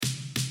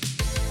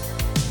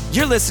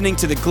You're listening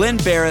to the Glenn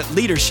Barrett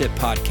Leadership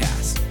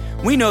Podcast.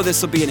 We know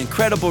this will be an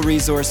incredible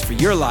resource for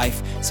your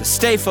life, so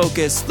stay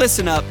focused,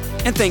 listen up,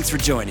 and thanks for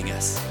joining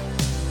us.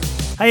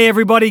 Hey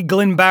everybody,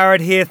 Glenn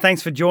Barrett here.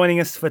 Thanks for joining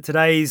us for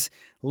today's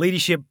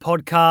Leadership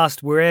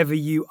Podcast, wherever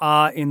you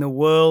are in the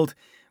world.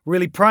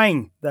 Really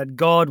praying that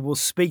God will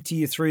speak to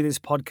you through this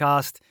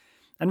podcast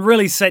and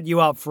really set you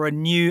up for a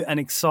new and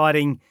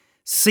exciting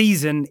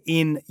season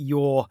in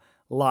your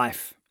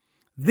life.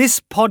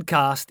 This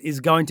podcast is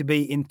going to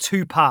be in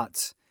two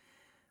parts.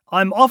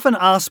 I'm often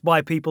asked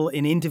by people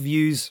in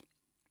interviews,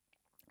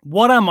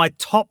 what are my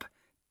top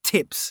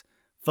tips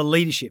for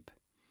leadership?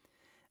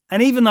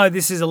 And even though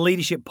this is a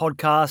leadership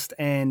podcast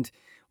and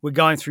we're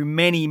going through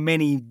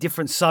many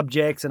different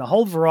subjects and a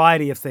whole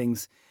variety of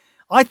things,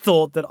 I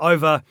thought that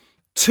over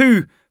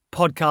 2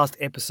 podcast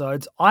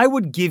episodes, I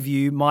would give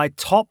you my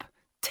top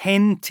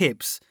 10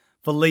 tips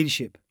for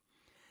leadership.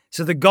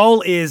 So the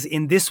goal is,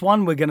 in this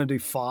one, we're going to do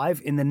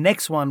 5. In the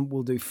next one,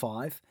 we'll do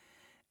 5.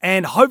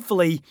 And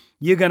hopefully,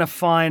 you're going to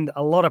find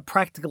a lot of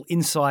practical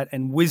insight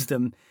and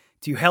wisdom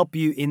to help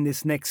you in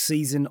this next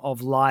season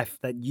of life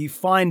that you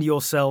find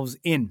yourselves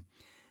in.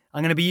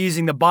 I'm going to be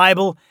using the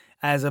Bible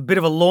as a bit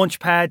of a launch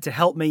pad to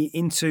help me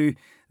into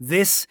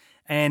this.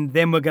 And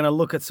then we're going to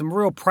look at some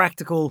real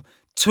practical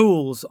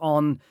tools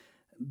on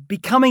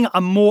becoming a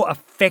more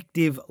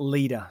effective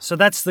leader. So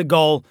that's the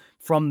goal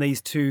from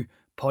these 2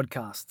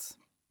 podcasts.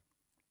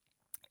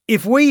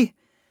 If we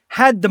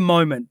had the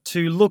moment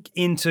to look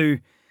into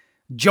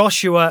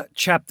Joshua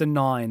chapter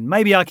 9,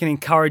 maybe I can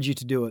encourage you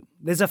to do it.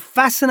 There's a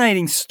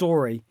fascinating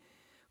story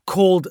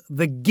called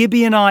the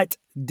Gibeonite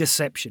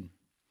Deception.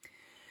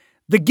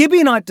 The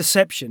Gibeonite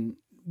Deception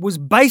was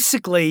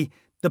basically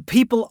the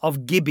people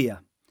of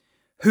Gibeah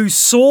who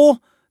saw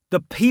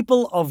the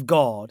people of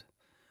God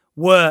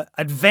were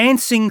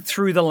advancing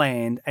through the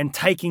land and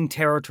taking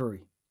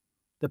territory.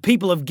 The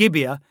people of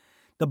Gibeah,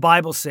 the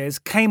Bible says,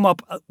 came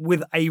up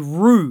with a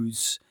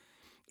ruse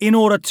in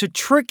order to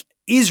trick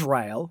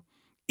Israel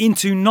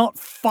into not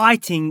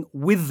fighting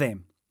with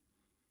them.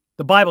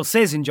 The Bible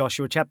says in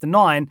Joshua chapter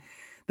 9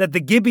 that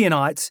the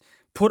Gibeonites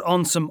put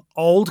on some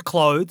old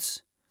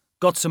clothes,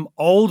 got some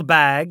old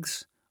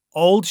bags,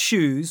 old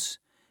shoes,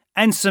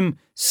 and some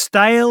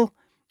stale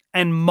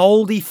and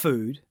moldy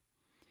food,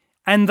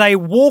 and they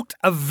walked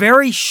a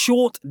very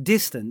short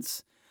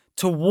distance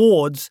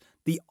towards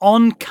the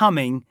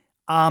oncoming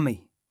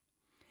army.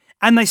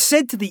 And they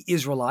said to the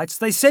Israelites,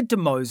 they said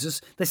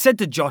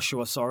to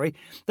Joshua,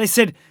 they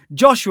said,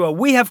 Joshua,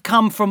 we have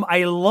come from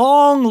a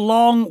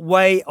long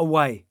way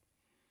away.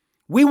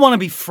 We want to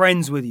be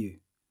friends with you.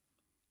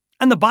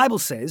 And the Bible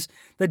says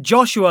that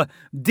Joshua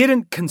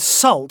didn't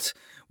consult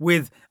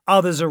with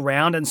others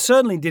around and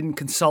certainly didn't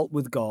consult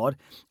with God,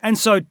 and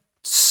so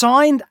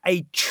signed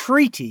a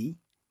treaty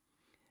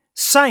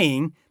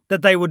saying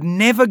that they would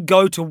never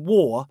go to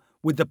war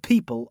with the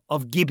people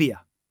of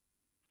Gibeah.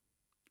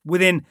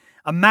 Within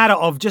a matter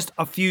of just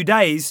a few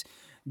days,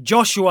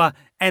 Joshua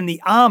and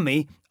the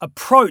army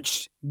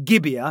approached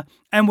Gibeah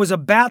and was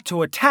about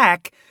to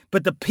attack,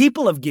 but the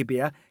people of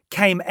Gibeah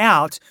came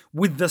out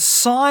with the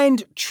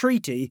signed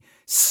treaty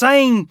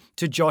saying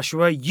to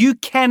Joshua, you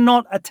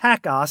cannot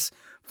attack us,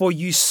 for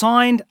you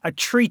signed a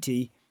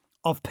treaty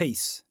of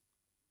peace.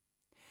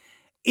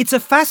 It's a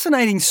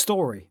fascinating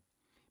story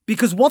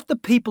because what the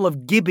people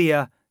of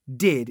Gibeah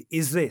did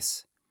is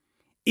this,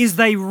 is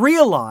they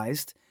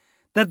realized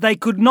that they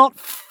could not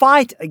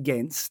fight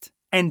against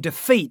and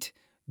defeat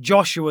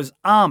Joshua's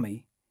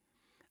army.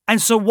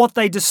 And so what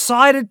they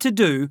decided to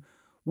do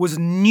was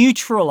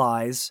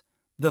neutralize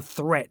the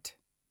threat.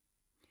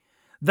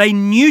 They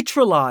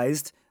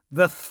neutralized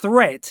the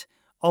threat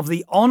of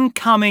the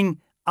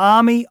oncoming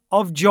army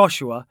of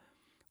Joshua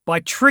by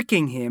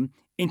tricking him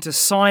into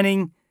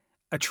signing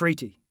a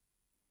treaty.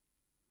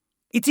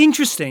 It's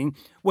interesting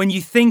when you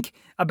think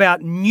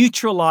about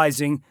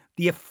neutralizing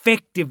the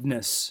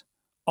effectiveness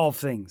of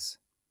things.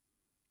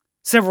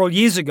 Several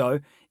years ago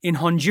in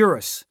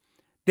Honduras,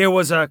 there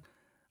was a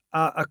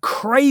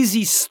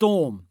crazy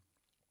storm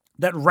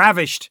that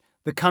ravished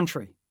the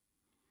country.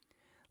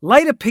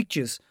 Later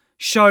pictures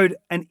showed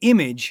an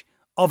image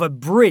of a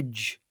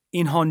bridge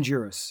in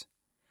Honduras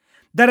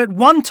that at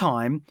one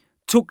time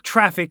took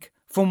traffic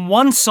from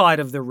one side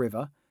of the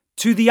river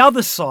to the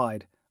other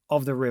side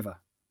of the river.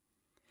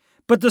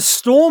 But the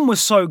storm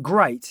was so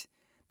great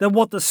that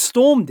what the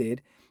storm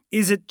did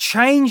is it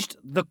changed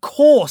the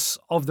course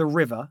of the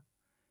river.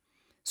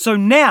 So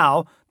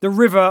now the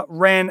river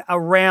ran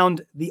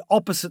around the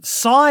opposite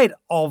side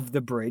of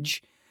the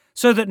bridge,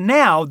 so that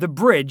now the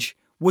bridge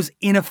was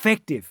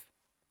ineffective.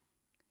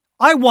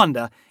 I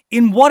wonder,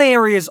 in what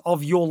areas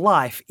of your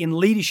life, in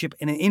leadership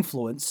and in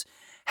influence,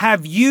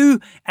 have you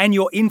and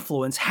your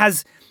influence,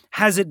 has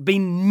it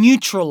been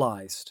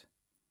neutralized?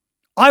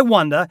 I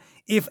wonder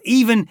if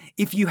even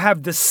if you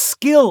have the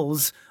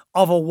skills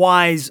of a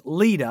wise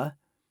leader,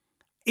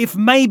 if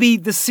maybe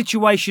the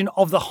situation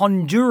of the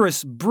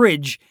Honduras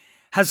bridge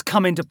has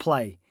come into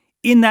play,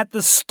 in that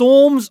the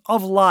storms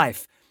of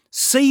life,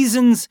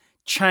 seasons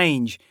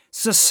change,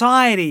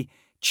 society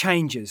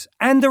changes.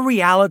 And the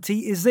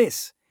reality is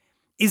this,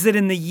 is that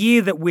in the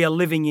year that we are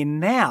living in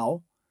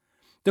now,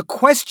 the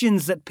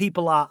questions that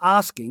people are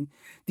asking,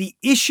 the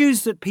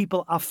issues that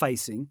people are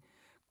facing,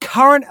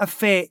 current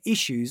affair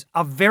issues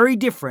are very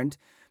different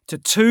to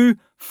 2,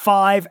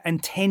 5,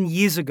 and 10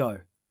 years ago.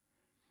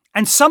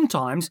 And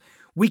sometimes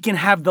we can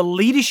have the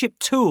leadership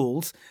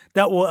tools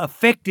that were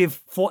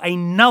effective for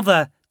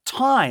another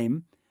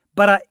time,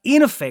 but are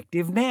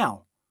ineffective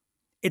now.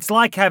 It's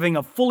like having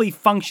a fully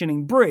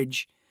functioning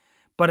bridge,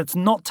 but it's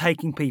not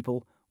taking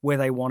people where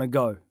they want to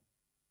go.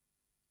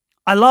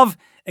 I love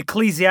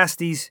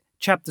Ecclesiastes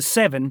chapter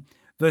 7,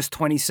 verse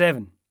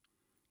 27.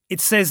 It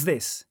says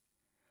this,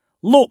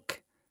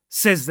 "Look,"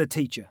 says the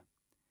teacher,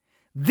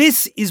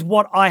 "this is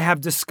what I have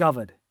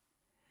discovered.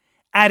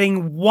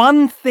 Adding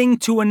one thing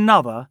to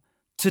another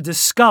to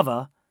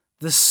discover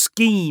the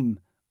scheme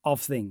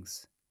of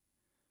things."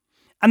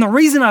 And the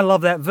reason I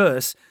love that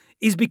verse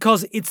is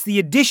because it's the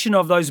addition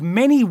of those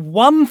many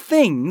one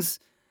things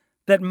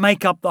that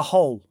make up the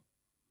whole.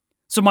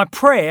 So my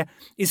prayer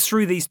is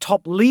through these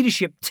top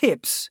leadership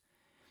tips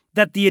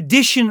that the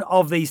addition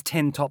of these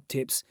 10 top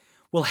tips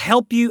will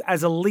help you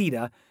as a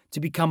leader to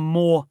become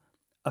more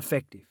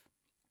effective.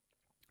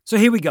 So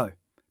here we go.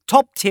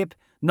 Top tip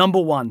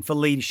number 1 for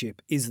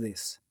leadership is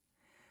this.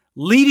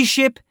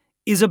 Leadership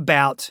is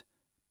about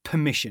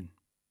permission.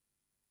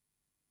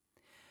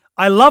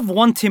 I love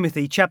 1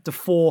 Timothy chapter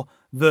 4,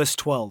 verse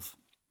 12.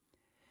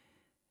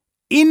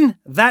 In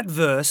that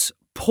verse,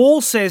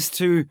 Paul says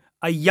to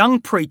a young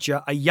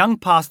preacher, a young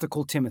pastor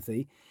called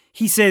Timothy,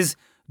 he says,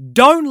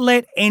 "Don't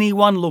let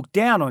anyone look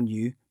down on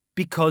you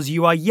because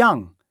you are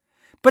young,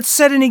 but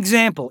set an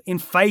example in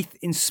faith,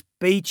 in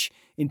speech,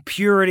 in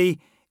purity,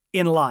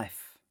 in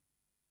life."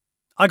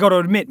 I got to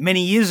admit,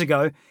 many years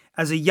ago,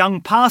 as a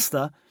young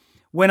pastor,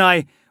 when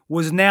I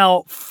was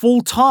now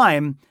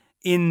full-time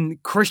in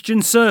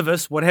Christian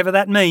service, whatever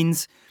that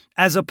means,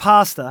 as a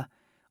pastor,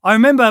 I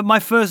remember my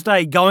first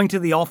day going to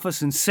the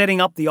office and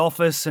setting up the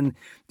office, and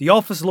the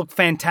office looked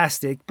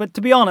fantastic, but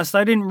to be honest,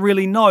 I didn't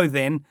really know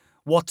then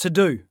what to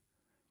do.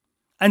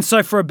 And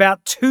so for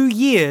about 2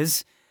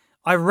 years,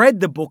 I read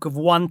the book of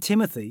 1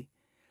 Timothy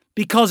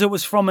because it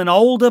was from an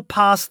older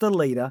pastor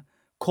leader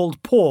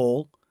called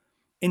Paul,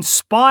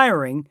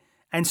 inspiring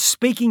and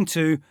speaking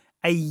to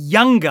a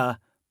younger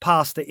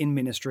pastor in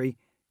ministry,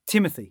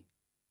 Timothy.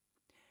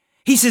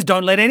 He says,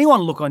 don't let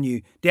anyone look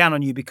down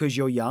on you because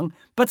you're young,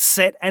 but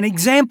set an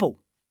example.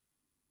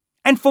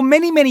 And for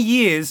many, many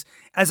years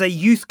as a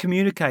youth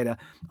communicator,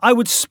 I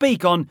would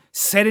speak on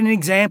set an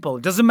example.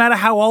 It doesn't matter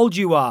how old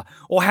you are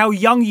or how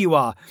young you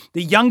are.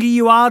 The younger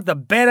you are, the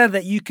better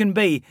that you can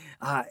be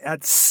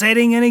at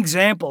setting an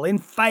example in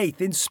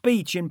faith, in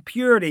speech, in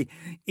purity,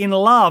 in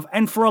love.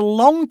 And for a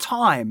long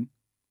time,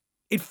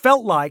 it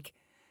felt like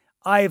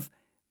I've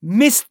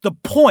missed the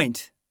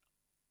point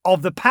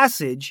of the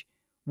passage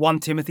 1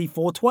 Timothy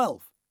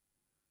 4:12.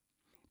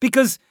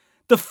 Because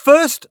the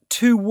first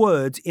 2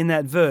 words in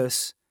that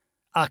verse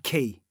are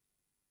key.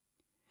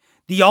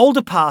 The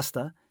older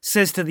pastor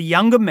says to the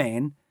younger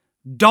man,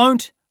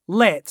 don't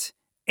let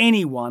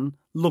anyone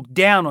look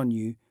down on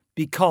you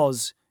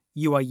because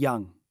you are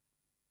young.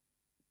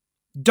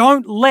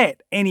 Don't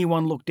let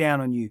anyone look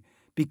down on you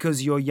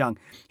because you're young.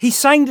 He's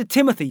saying to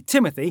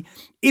Timothy,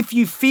 if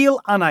you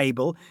feel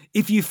unable,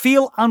 if you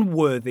feel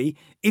unworthy,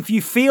 if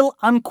you feel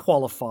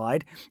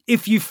unqualified,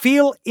 if you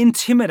feel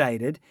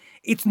intimidated,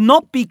 it's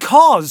not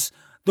because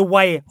the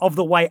way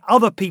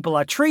other people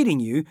are treating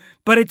you,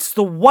 but it's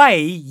the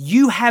way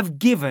you have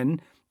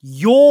given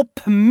your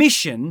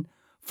permission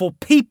for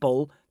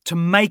people to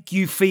make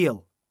you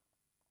feel.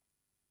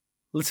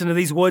 Listen to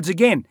these words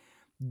again.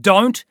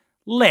 Don't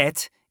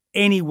let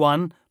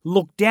anyone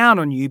look down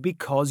on you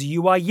because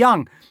you are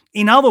young.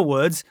 In other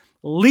words,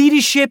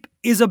 leadership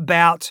is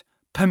about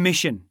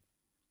permission.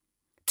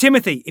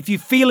 Timothy, if you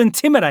feel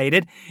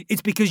intimidated,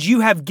 it's because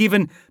you have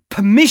given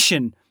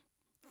permission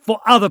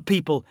for other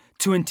people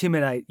to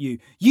intimidate you.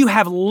 You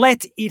have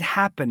let it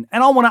happen.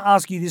 And I want to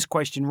ask you this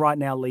question right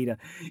now, leader,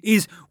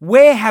 is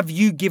where have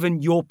you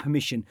given your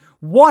permission?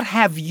 What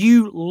have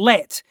you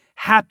let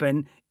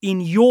happen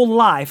in your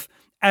life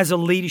as a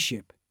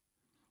leadership?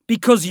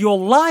 Because your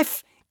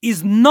life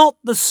is not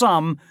the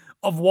sum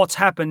of what's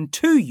happened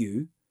to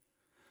you.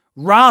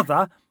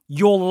 Rather,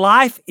 your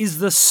life is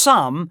the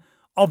sum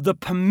of the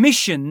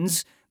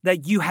permissions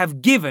that you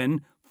have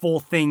given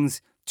for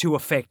things to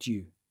affect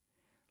you.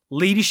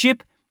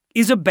 Leadership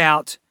is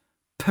about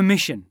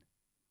permission.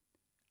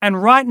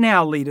 And right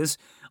now, leaders,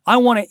 I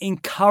want to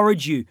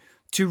encourage you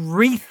to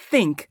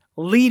rethink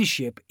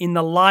leadership in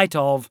the light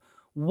of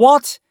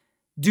what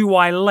do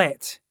I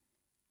let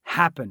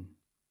happen?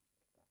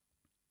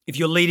 If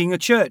you're leading a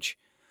church,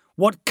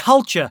 what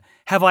culture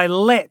have I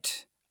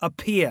let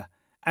appear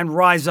and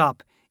rise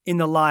up in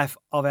the life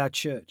of our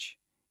church?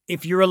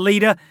 If you're a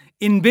leader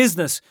in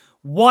business,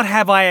 what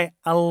have I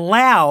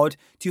allowed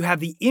to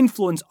have the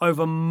influence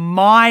over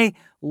my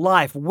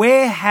life?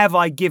 Where have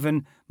I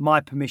given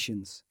my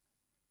permissions?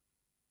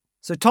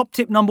 So top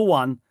tip number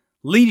 1,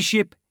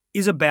 leadership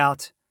is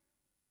about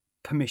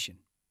permission.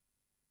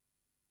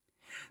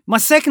 My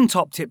second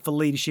top tip for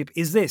leadership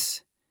is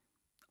this: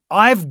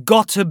 I've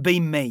got to be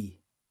me.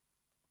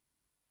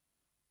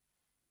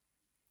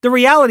 The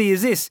reality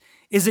is this,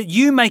 is that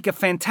you make a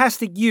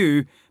fantastic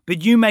you,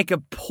 but you make a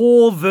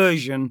poor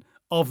version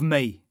of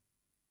me.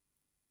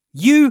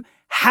 You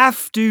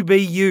have to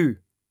be you.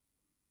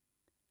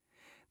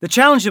 The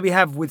challenge that we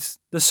have with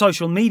the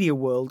social media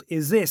world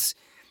is this,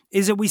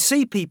 is that we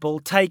see people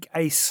take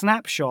a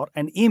snapshot,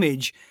 an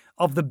image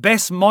of the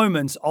best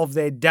moments of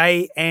their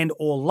day and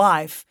or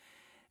life,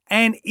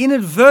 and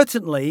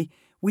inadvertently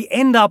we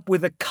end up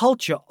with a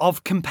culture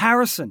of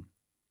comparison.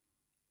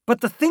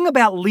 But the thing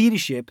about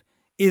leadership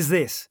is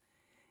this,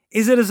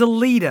 is that as a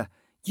leader,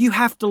 you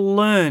have to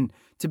learn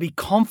to be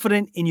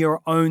confident in your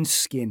own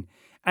skin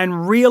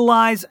and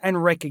realize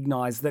and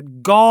recognize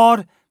that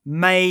God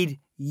made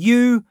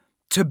you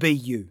to be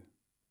you.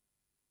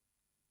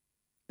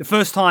 The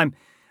first time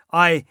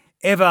I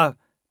ever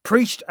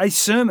preached a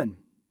sermon,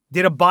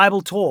 did a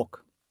Bible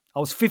talk, I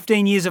was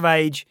 15 years of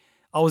age,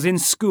 I was in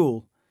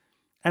school,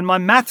 and my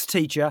maths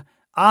teacher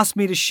asked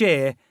me to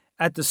share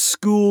at the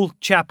school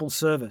chapel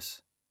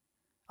service.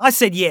 I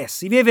said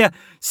yes. Have you ever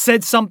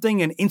said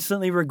something and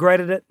instantly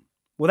regretted it?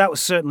 Well, that was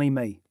certainly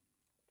me.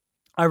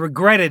 I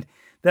regretted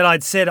that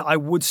I'd said I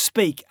would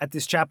speak at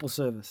this chapel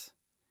service.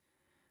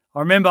 I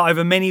remember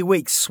over many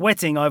weeks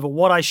sweating over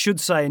what I should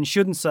say and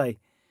shouldn't say.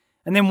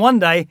 And then one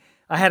day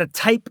I had a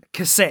tape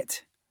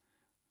cassette.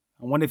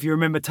 I wonder if you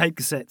remember tape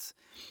cassettes.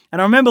 And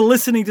I remember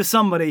listening to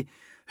somebody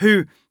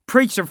who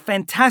preached a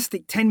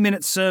fantastic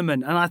 10-minute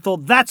sermon, and I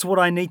thought, that's what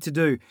I need to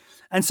do.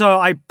 And so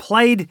I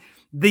played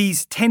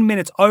these 10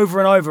 minutes over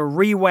and over,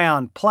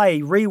 rewound, play,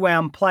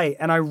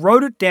 and I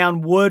wrote it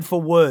down word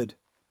for word.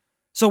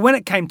 So when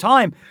it came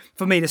time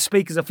for me to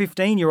speak as a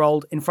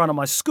 15-year-old in front of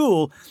my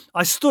school,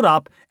 I stood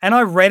up and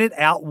I read it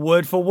out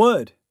word for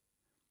word.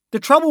 The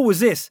trouble was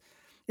this,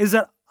 is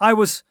that I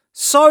was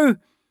so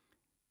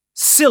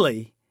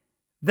silly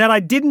that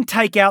I didn't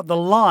take out the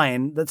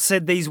line that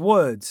said these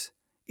words.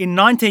 In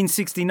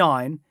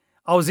 1969,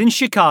 I was in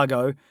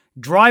Chicago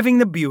driving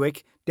the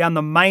Buick down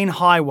the main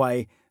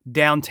highway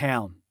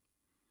downtown.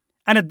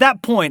 And at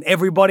that point,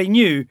 everybody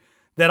knew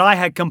that I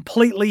had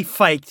completely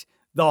faked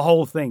the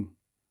whole thing.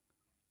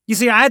 You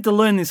see, I had to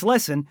learn this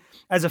lesson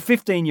as a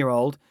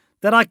 15-year-old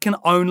that I can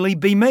only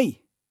be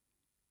me.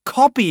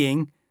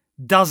 Copying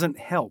doesn't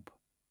help.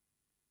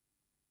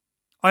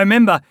 I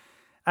remember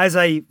as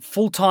a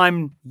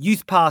full-time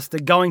youth pastor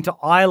going to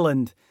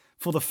Ireland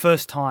for the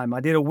first time.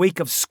 I did a week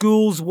of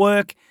schools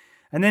work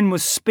and then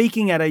was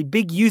speaking at a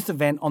big youth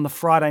event on the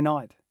Friday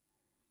night.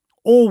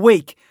 All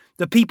week,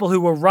 the people who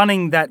were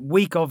running that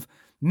week of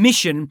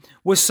mission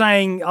were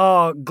saying,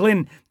 oh,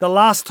 Glenn, the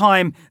last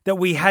time that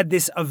we had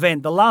this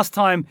event, the last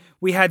time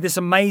we had this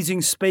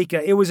amazing speaker,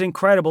 it was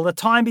incredible. The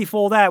time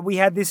before that, we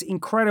had this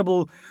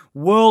incredible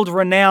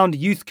world-renowned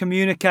youth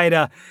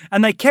communicator.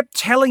 And they kept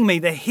telling me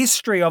the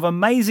history of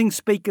amazing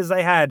speakers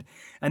they had.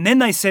 And then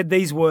they said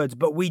these words,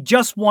 but we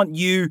just want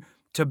you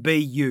to be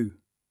you.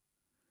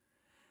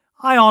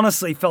 I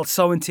honestly felt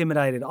so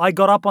intimidated. I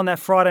got up on that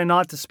Friday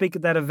night to speak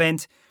at that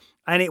event,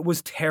 and it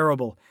was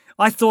terrible.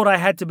 I thought I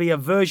had to be a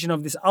version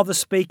of this other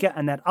speaker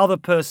and that other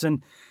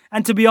person.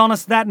 And to be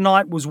honest, that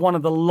night was one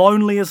of the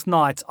loneliest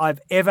nights I've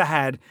ever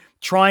had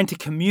trying to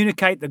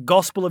communicate the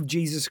gospel of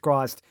Jesus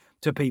Christ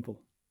to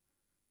people.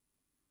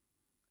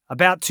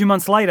 About 2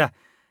 months later,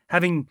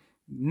 having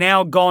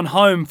now gone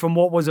home from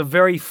what was a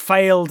very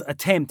failed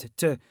attempt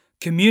to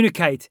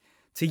communicate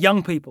to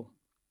young people,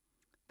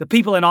 the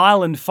people in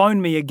Ireland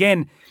phoned me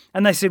again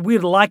and they said,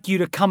 we'd like you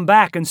to come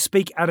back and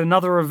speak at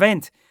another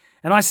event.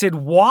 And I said,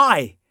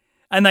 why?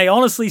 And they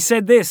honestly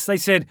said this. They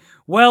said,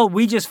 well,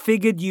 we just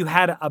figured you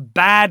had a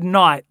bad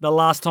night the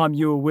last time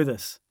you were with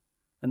us.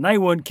 And they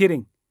weren't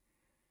kidding.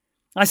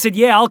 I said,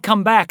 yeah, I'll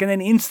come back, and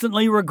then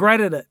instantly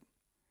regretted it.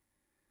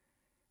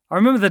 I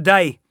remember the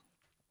day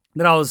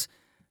that I was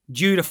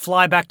due to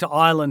fly back to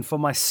Ireland for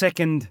my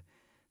second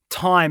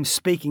time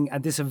speaking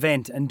at this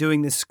event and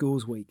doing this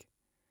schools week.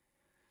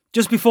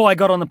 Just before I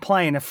got on the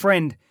plane, a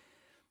friend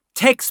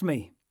texted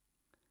me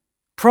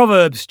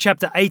Proverbs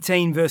chapter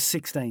 18, verse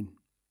 16.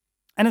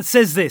 And it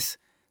says this,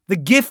 the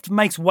gift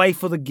makes way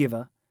for the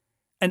giver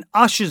and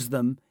ushers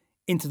them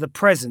into the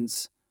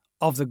presence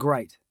of the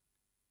great.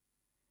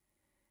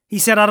 He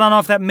said, I don't know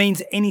if that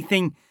means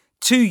anything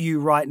to you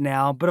right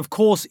now, but of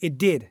course it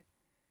did.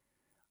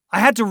 I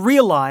had to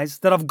realize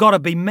that I've got to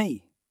be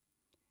me.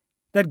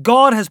 That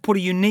God has put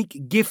a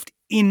unique gift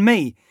in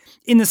me,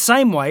 in the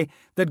same way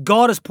that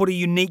God has put a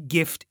unique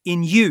gift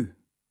in you.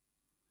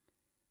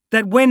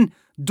 That when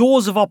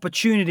doors of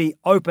opportunity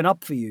open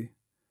up for you,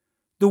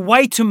 the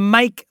way to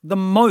make the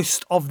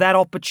most of that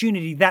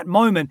opportunity, that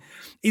moment,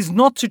 is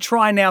not to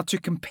try now to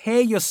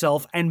compare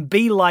yourself and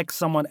be like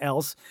someone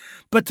else,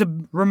 but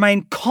to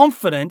remain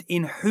confident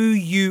in who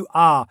you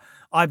are.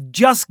 I've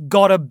just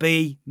got to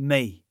be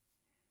me.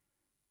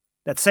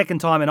 That second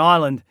time in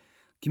Ireland,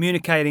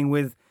 communicating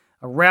with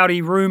a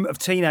rowdy room of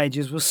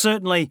teenagers was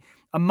certainly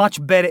a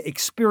much better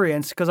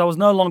experience because I was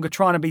no longer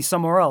trying to be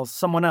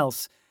someone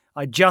else.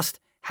 I just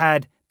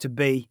had to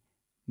be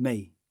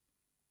me.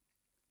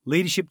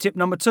 Leadership tip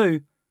number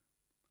 2,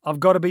 I've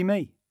got to be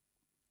me.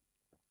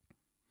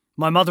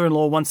 My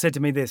mother-in-law once said to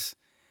me this: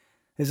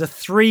 there's a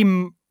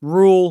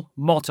 3-rule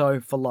motto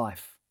for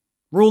life.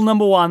 Rule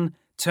number 1,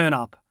 turn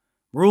up.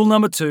 Rule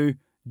number 2,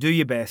 do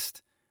your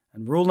best.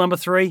 And rule number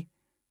 3,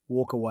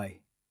 walk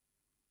away.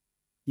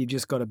 You've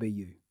just got to be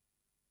you.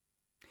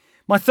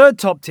 My third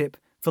top tip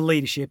for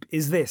leadership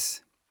is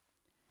this: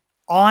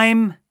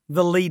 I'm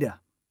the leader.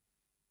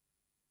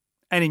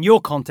 And in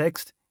your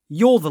context,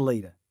 you're the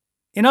leader.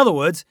 In other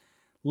words,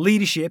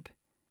 leadership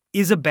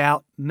is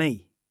about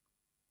me.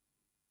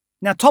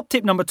 Now, top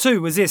tip number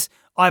 2 was this: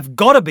 I've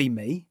got to be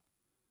me.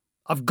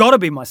 I've got to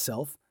be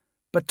myself.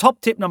 But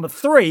top tip number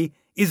 3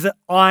 is that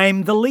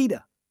I'm the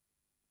leader.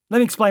 Let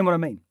me explain what I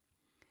mean.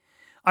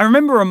 I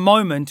remember a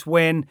moment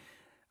when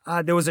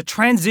there was a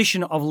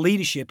transition of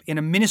leadership in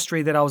a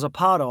ministry that I was a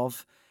part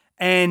of,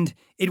 and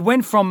it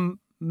went from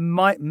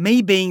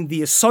me being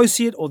the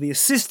associate or the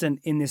assistant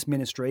in this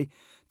ministry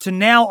to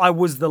now I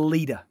was the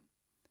leader.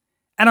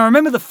 And I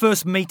remember the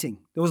first meeting.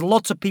 There was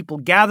lots of people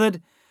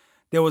gathered.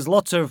 There was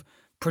lots of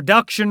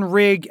production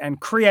rig and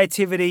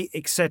creativity,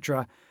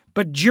 etc.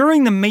 But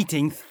during the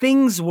meeting,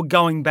 things were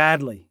going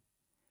badly.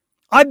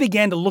 I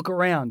began to look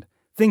around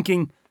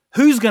thinking,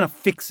 who's going to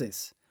fix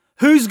this?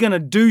 Who's going to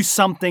do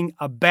something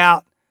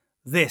about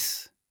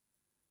this?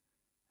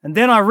 And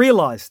then I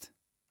realized,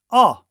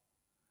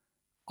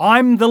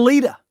 I'm the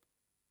leader.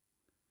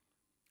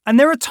 And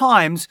there are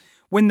times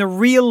when the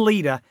real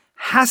leader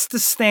has to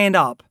stand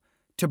up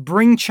to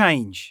bring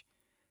change,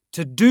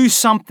 to do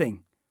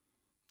something,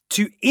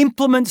 to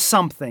implement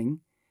something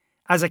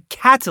as a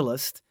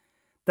catalyst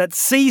that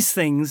sees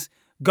things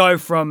go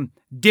from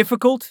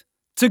difficult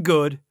to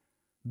good,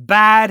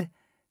 bad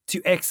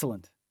to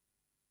excellent.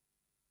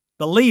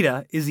 The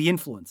leader is the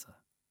influencer.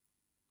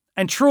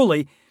 And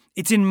truly,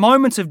 it's in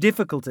moments of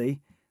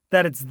difficulty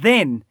that it's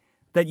then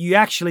that you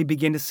actually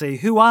begin to see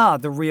who are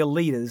the real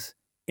leaders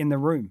in the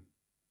room.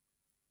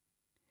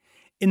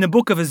 In the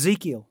book of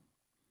Ezekiel,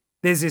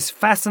 there's this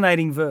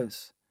fascinating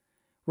verse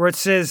where it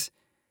says,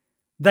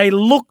 they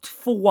looked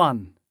for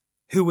one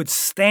who would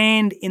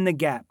stand in the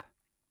gap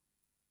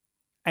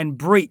and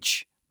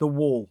breach the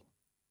wall.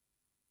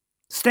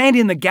 Stand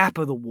in the gap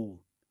of the wall.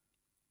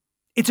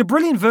 It's a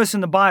brilliant verse in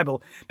the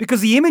Bible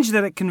because the image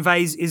that it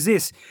conveys is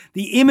this: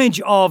 the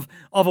image of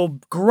a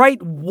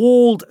great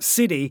walled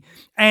city,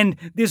 and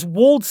this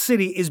walled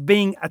city is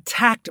being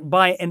attacked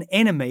by an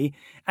enemy,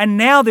 and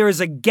now there is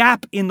a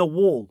gap in the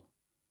wall.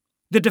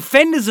 The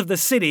defenders of the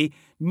city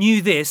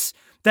knew this,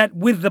 that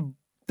with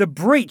the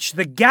breach,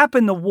 the gap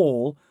in the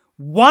wall,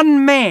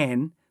 one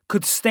man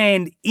could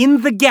stand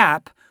in the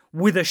gap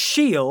with a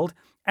shield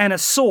and a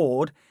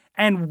sword,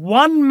 and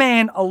one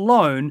man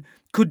alone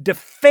could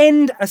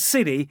defend a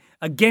city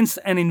against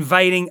an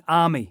invading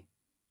army,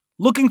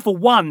 looking for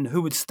one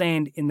who would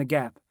stand in the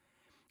gap.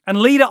 And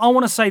leader, I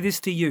want to say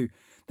this to you,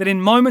 that in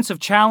moments of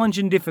challenge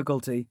and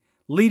difficulty,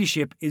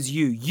 leadership is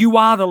you. You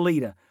are the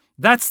leader.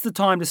 That's the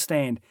time to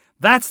stand.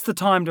 That's the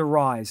time to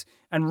rise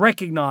and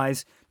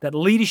recognize that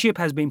leadership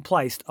has been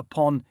placed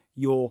upon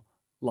your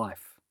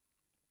life.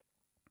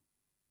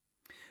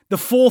 The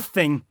fourth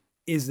thing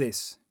is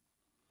this,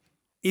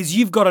 is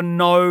you've got to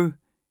know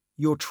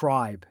your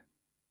tribe.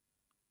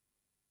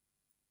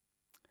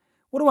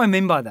 What do I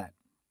mean by that?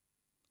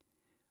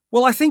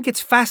 Well, I think it's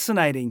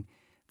fascinating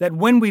that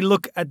when we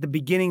look at the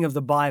beginning of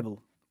the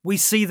Bible, we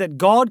see that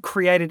God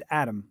created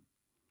Adam,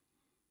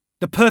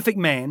 the perfect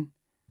man,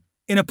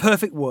 in a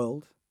perfect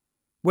world,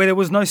 where there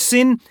was no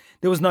sin,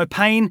 there was no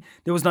pain,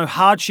 there was no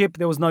hardship,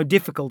 there was no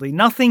difficulty,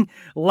 nothing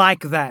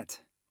like that.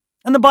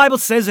 And the Bible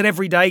says that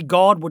every day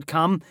God would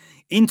come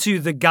into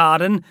the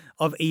Garden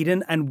of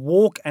Eden and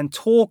walk and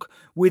talk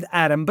with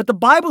Adam. But the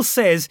Bible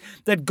says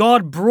that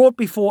God brought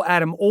before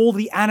Adam all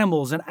the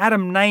animals, and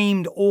Adam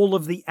named all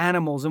of the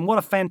animals. And what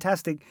a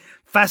fantastic,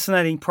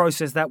 fascinating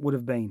process that would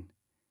have been.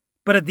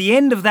 But at the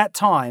end of that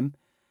time,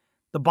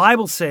 the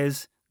Bible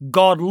says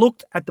God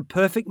looked at the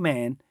perfect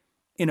man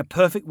in a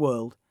perfect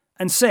world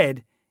and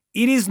said,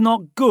 "It is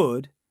not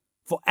good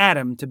for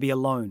Adam to be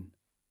alone."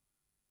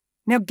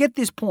 Now get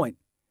this point.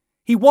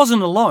 He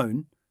wasn't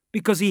alone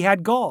because he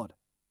had God.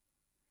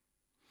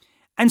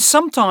 And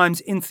sometimes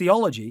in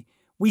theology,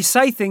 we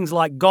say things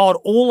like, God,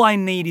 all I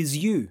need is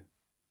you.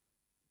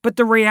 But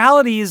the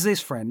reality is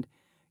this, friend,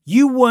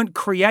 you weren't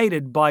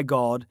created by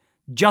God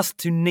just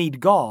to need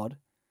God.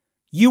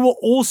 You were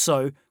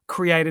also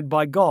created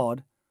by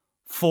God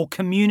for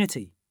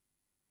community.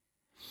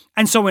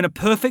 And so in a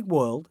perfect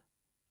world,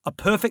 a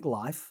perfect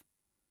life,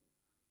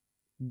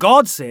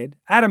 God said,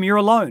 Adam, you're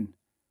alone.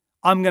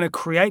 I'm going to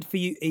create for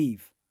you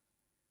Eve.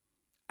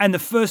 And the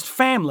first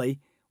family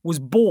was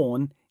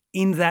born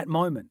in that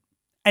moment.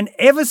 And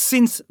ever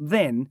since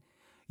then,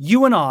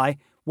 you and I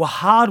were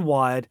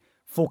hardwired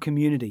for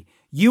community.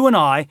 You and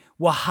I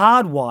were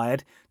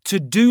hardwired to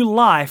do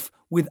life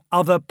with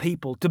other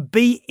people, to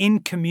be in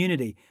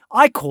community.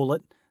 I call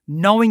it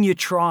knowing your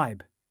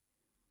tribe,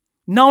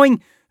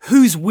 knowing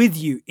who's with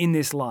you in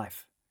this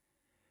life.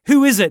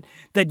 Who is it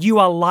that you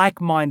are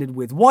like-minded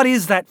with? What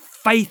is that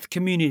faith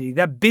community,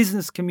 that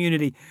business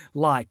community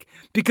like?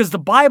 Because the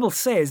Bible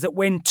says that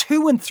when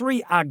 2 and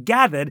 3 are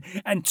gathered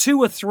and 2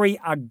 or 3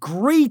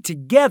 agree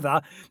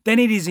together, then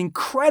it is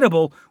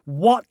incredible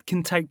what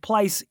can take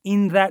place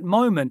in that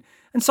moment.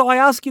 And so I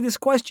ask you this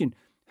question: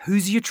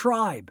 who's your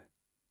tribe?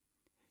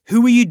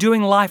 Who are you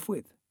doing life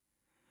with?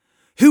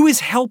 Who is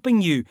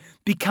helping you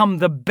become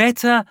the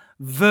better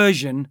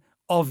version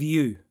of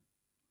you?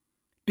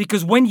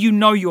 Because when you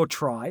know your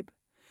tribe,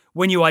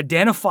 when you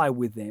identify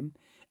with them,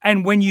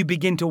 and when you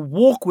begin to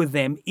walk with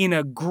them in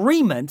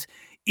agreement,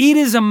 it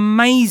is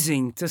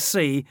amazing to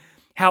see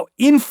how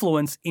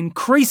influence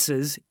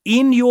increases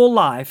in your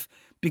life,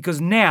 because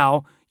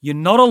now you're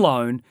not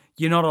alone,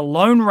 you're not a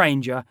lone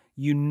ranger,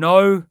 you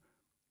know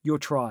your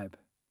tribe.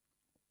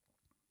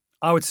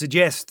 I would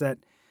suggest that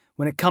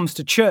when it comes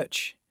to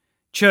church,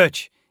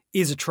 church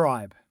is a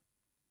tribe.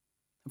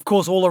 Of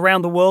course, all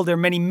around the world, there are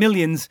many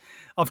millions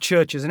of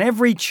churches, and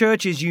every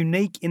church is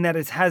unique in that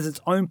it has its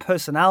own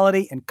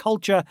personality and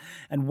culture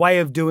and way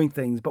of doing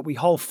things. But we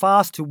hold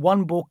fast to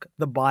one book,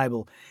 the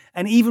Bible.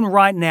 And even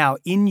right now,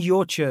 in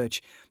your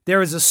church,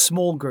 there is a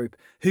small group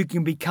who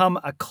can become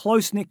a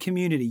close-knit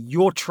community,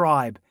 your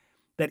tribe,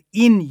 that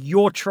in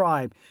your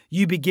tribe,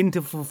 you begin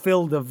to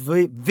fulfill the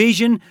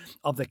vision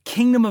of the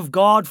kingdom of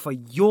God for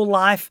your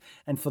life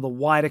and for the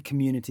wider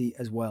community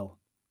as well.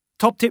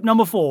 Top tip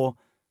number 4,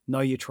 know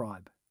your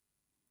tribe.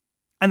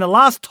 And the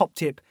last top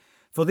tip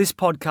for this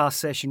podcast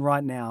session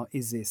right now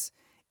is this,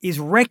 is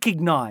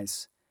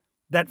recognize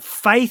that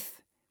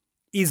faith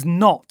is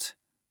not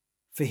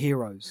for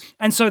heroes.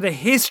 And so the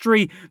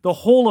history, the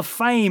Hall of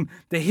Fame,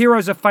 the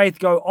heroes of faith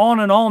go on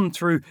and on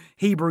through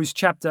Hebrews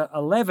chapter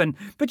 11.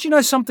 But you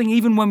know something,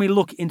 even when we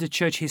look into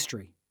church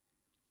history,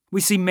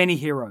 we see many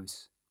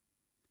heroes.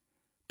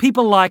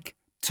 People like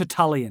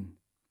Tertullian,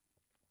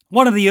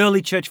 one of the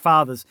early church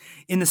fathers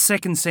in the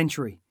 2nd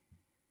century.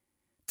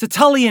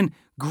 Tertullian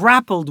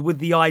grappled with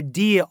the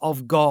idea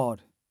of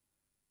God,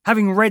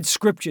 having read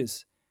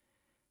scriptures,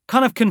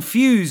 kind of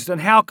confused on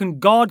how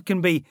God can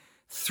be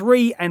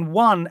 3 and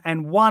 1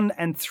 and 1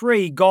 and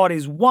 3. God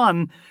is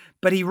one,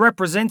 but he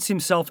represents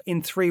himself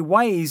in 3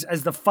 ways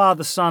as the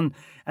Father, Son,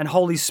 and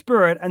Holy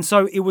Spirit. And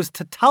so it was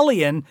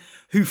Tertullian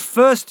who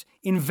first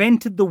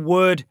invented the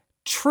word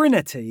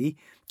Trinity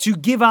to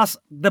give us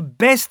the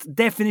best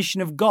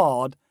definition of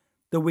God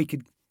that we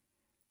could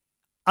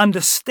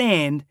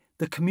understand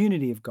the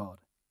community of God.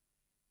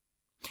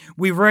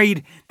 We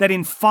read that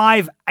in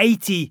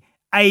 580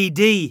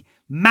 AD,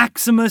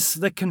 Maximus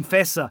the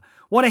Confessor,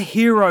 what a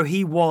hero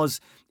he was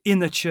in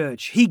the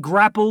church. He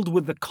grappled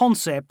with the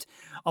concept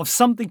of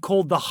something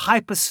called the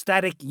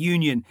hypostatic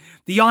union,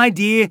 the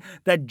idea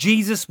that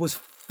Jesus was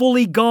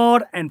fully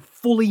God and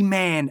fully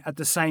man at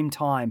the same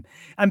time.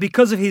 And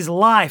because of his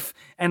life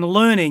and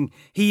learning,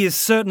 he is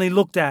certainly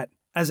looked at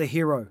as a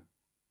hero.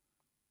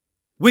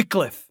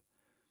 Wycliffe,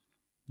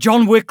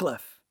 John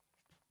Wycliffe,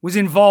 was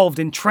involved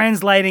in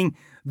translating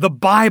the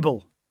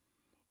Bible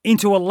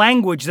into a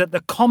language that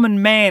the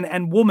common man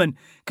and woman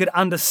could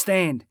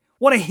understand.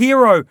 What a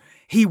hero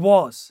he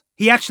was.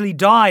 He actually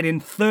died in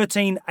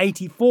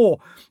 1384.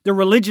 The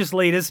religious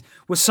leaders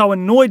were so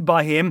annoyed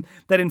by him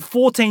that in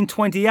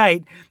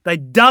 1428, they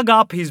dug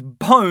up his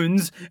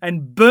bones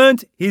and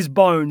burnt his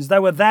bones. They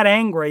were that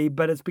angry,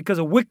 but it's because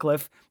of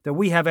Wycliffe that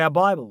we have our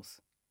Bibles.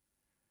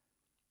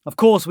 Of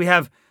course, we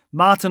have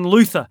Martin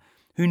Luther,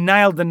 who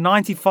nailed the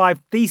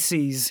 95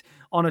 Theses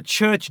on a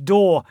church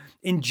door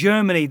in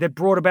Germany that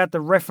brought about the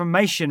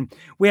Reformation.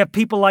 We have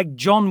people like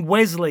John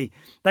Wesley.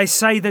 They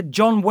say that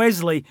John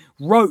Wesley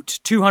wrote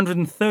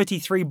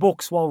 233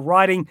 books while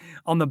riding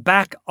on the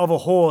back of a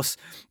horse.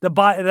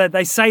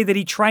 They say that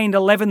he trained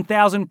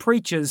 11,000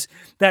 preachers,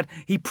 that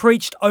he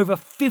preached over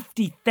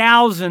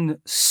 50,000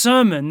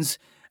 sermons,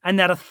 and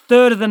that a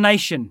third of the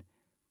nation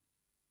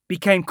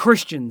became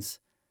Christians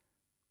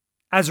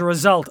as a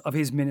result of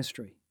his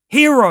ministry.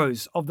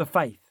 Heroes of the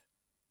faith.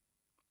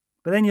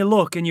 But then you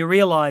look and you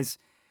realize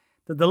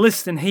that the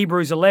list in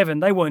Hebrews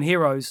 11, they weren't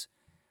heroes.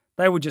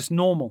 They were just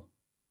normal.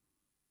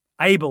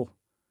 Abel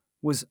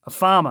was a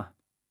farmer.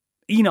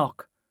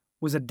 Enoch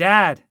was a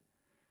dad.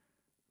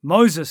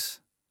 Moses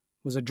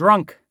was a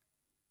drunk.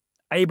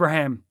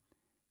 Abraham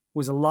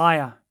was a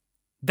liar.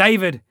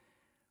 David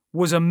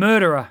was a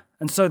murderer.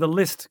 And so the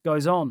list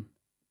goes on.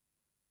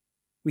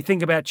 We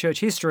think about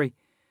church history.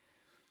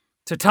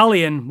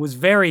 Tertullian was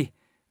very,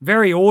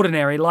 very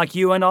ordinary, like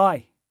you and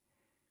I.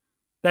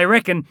 They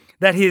reckon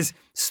that his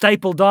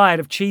staple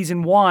diet of cheese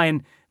and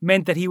wine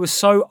meant that he was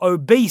so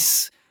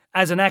obese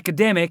as an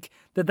academic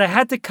that they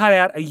had to cut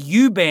out a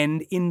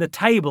U-bend in the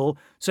table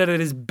so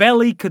that his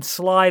belly could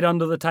slide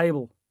under the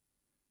table.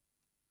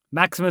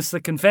 Maximus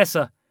the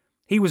Confessor,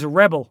 he was a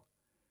rebel.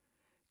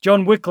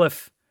 John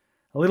Wycliffe,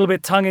 a little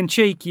bit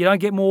tongue-in-cheek, you don't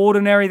get more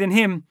ordinary than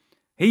him.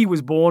 He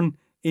was born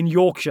in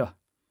Yorkshire.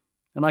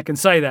 And I can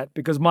say that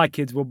because my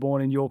kids were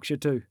born in Yorkshire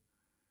too.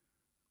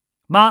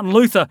 Martin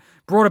Luther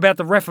brought about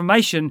the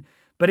Reformation,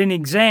 but in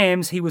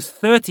exams he was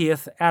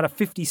 30th out of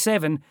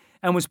 57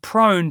 and was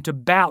prone to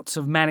bouts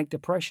of manic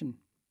depression.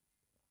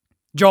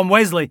 John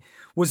Wesley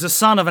was the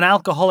son of an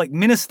alcoholic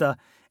minister,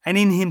 and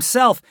in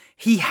himself,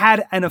 he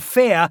had an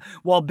affair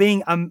while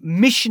being a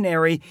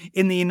missionary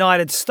in the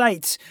United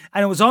States.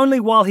 And it was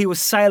only while he was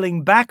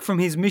sailing back from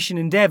his mission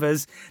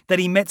endeavors that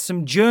he met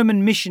some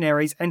German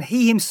missionaries, and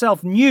he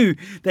himself knew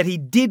that he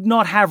did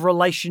not have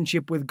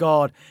relationship with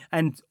God,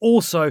 and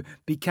also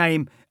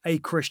became a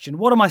Christian.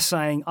 What am I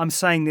saying? I'm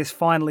saying this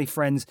finally,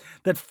 friends,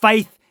 that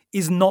faith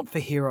is not for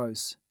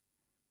heroes.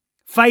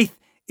 Faith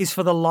is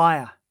for the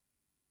liar,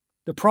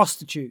 the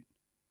prostitute,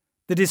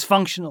 the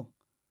dysfunctional,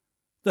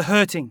 the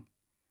hurting,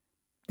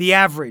 the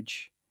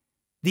average,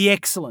 the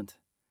excellent.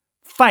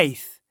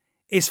 Faith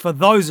is for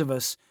those of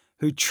us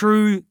who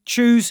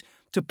choose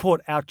to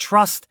put our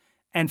trust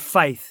and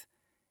faith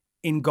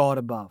in God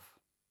above.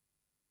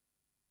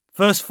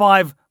 First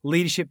 5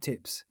 leadership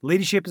tips.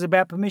 Leadership is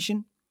about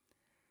permission.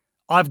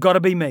 I've got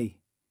to be me.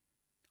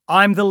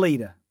 I'm the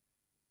leader.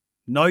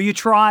 Know your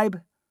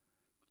tribe.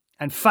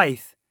 And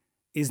faith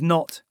is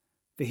not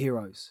for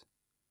heroes.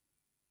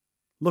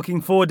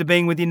 Looking forward to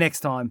being with you next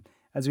time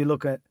as we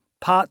look at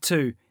part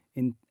 2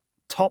 in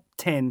top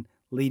 10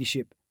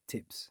 leadership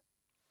tips.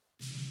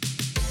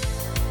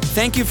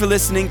 Thank you for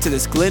listening to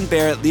this Glenn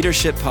Barrett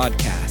Leadership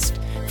Podcast.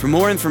 For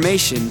more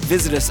information,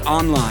 visit us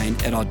online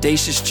at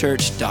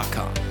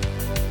audaciouschurch.com.